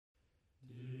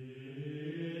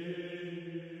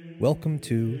Welcome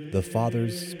to The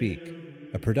Fathers Speak,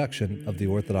 a production of the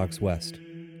Orthodox West.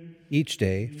 Each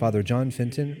day, Father John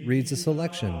Fenton reads a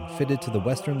selection fitted to the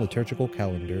Western liturgical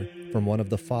calendar from one of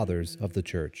the Fathers of the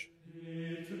Church.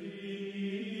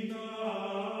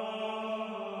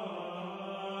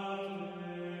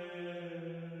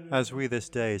 As we this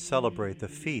day celebrate the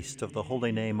feast of the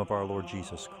holy name of our Lord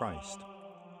Jesus Christ,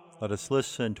 let us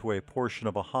listen to a portion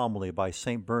of a homily by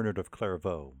St. Bernard of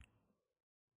Clairvaux.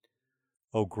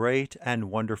 O great and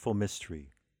wonderful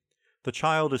mystery! The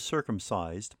child is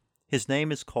circumcised. His name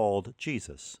is called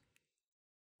Jesus.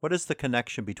 What is the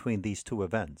connection between these two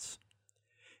events?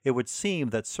 It would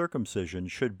seem that circumcision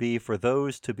should be for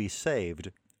those to be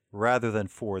saved rather than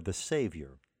for the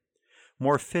Savior.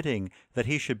 More fitting that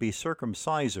he should be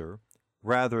circumciser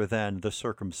rather than the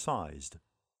circumcised.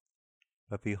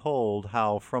 But behold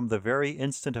how from the very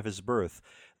instant of his birth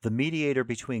the mediator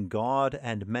between God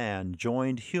and man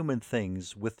joined human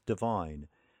things with divine,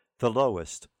 the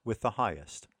lowest with the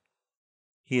highest.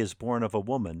 He is born of a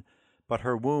woman, but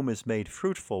her womb is made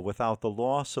fruitful without the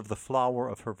loss of the flower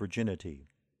of her virginity.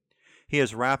 He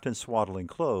is wrapped in swaddling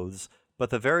clothes,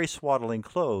 but the very swaddling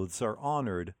clothes are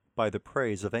honored by the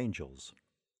praise of angels.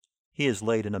 He is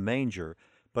laid in a manger,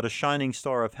 but a shining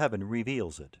star of heaven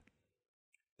reveals it.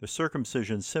 The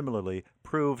circumcision similarly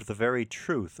proved the very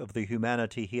truth of the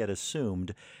humanity he had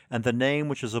assumed, and the name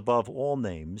which is above all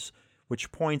names,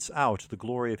 which points out the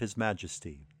glory of his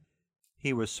majesty.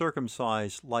 He was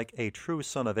circumcised like a true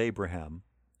son of Abraham,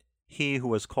 he who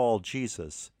was called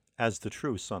Jesus as the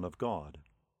true Son of God.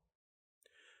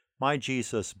 My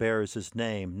Jesus bears his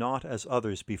name not as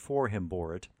others before him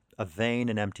bore it, a vain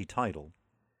and empty title.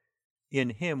 In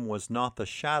him was not the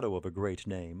shadow of a great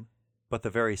name, but the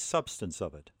very substance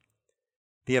of it.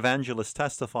 The evangelist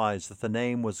testifies that the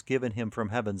name was given him from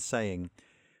heaven, saying,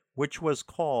 which was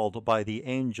called by the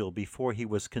angel before he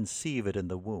was conceived in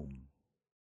the womb.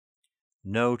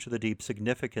 Note the deep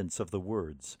significance of the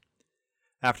words.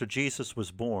 After Jesus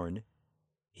was born,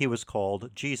 he was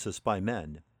called Jesus by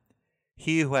men.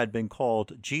 He who had been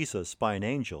called Jesus by an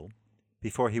angel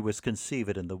before he was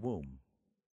conceived in the womb.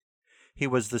 He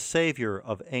was the Savior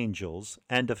of angels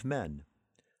and of men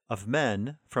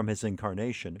from his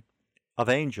incarnation, of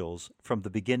angels from the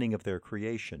beginning of their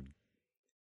creation.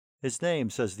 His name,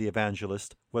 says the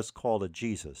evangelist, was called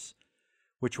Jesus,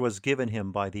 which was given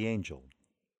him by the angel.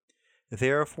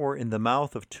 Therefore in the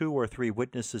mouth of 2 or 3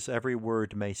 witnesses every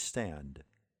word may stand.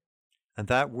 And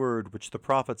that word which the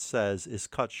prophet says is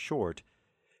cut short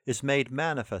is made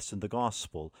manifest in the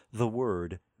gospel, the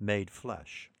Word made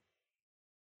flesh.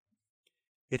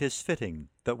 It is fitting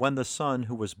that when the Son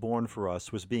who was born for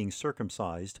us was being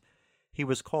circumcised, he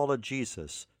was called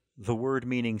Jesus, the word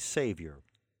meaning Savior,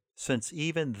 since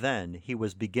even then he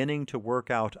was beginning to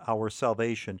work out our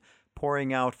salvation,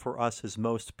 pouring out for us his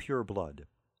most pure blood.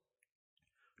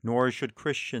 Nor should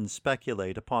Christians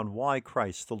speculate upon why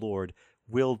Christ the Lord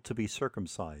willed to be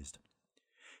circumcised.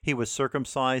 He was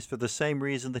circumcised for the same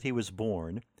reason that he was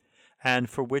born, and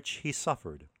for which he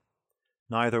suffered.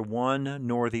 Neither one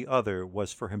nor the other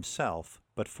was for himself,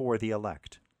 but for the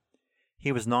elect.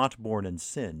 He was not born in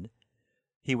sin.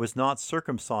 He was not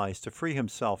circumcised to free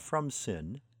himself from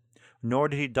sin, nor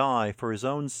did he die for his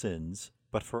own sins,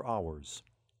 but for ours.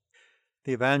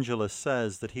 The evangelist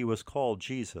says that he was called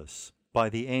Jesus by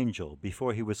the angel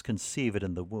before he was conceived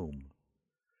in the womb.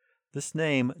 This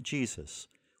name, Jesus,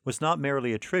 was not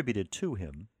merely attributed to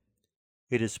him.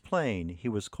 It is plain he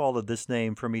was called this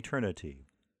name from eternity.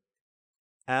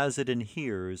 As it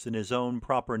inheres in his own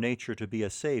proper nature to be a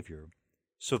Savior,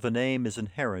 so the name is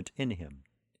inherent in him.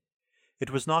 It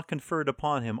was not conferred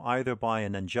upon him either by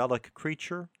an angelic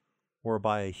creature or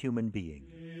by a human being.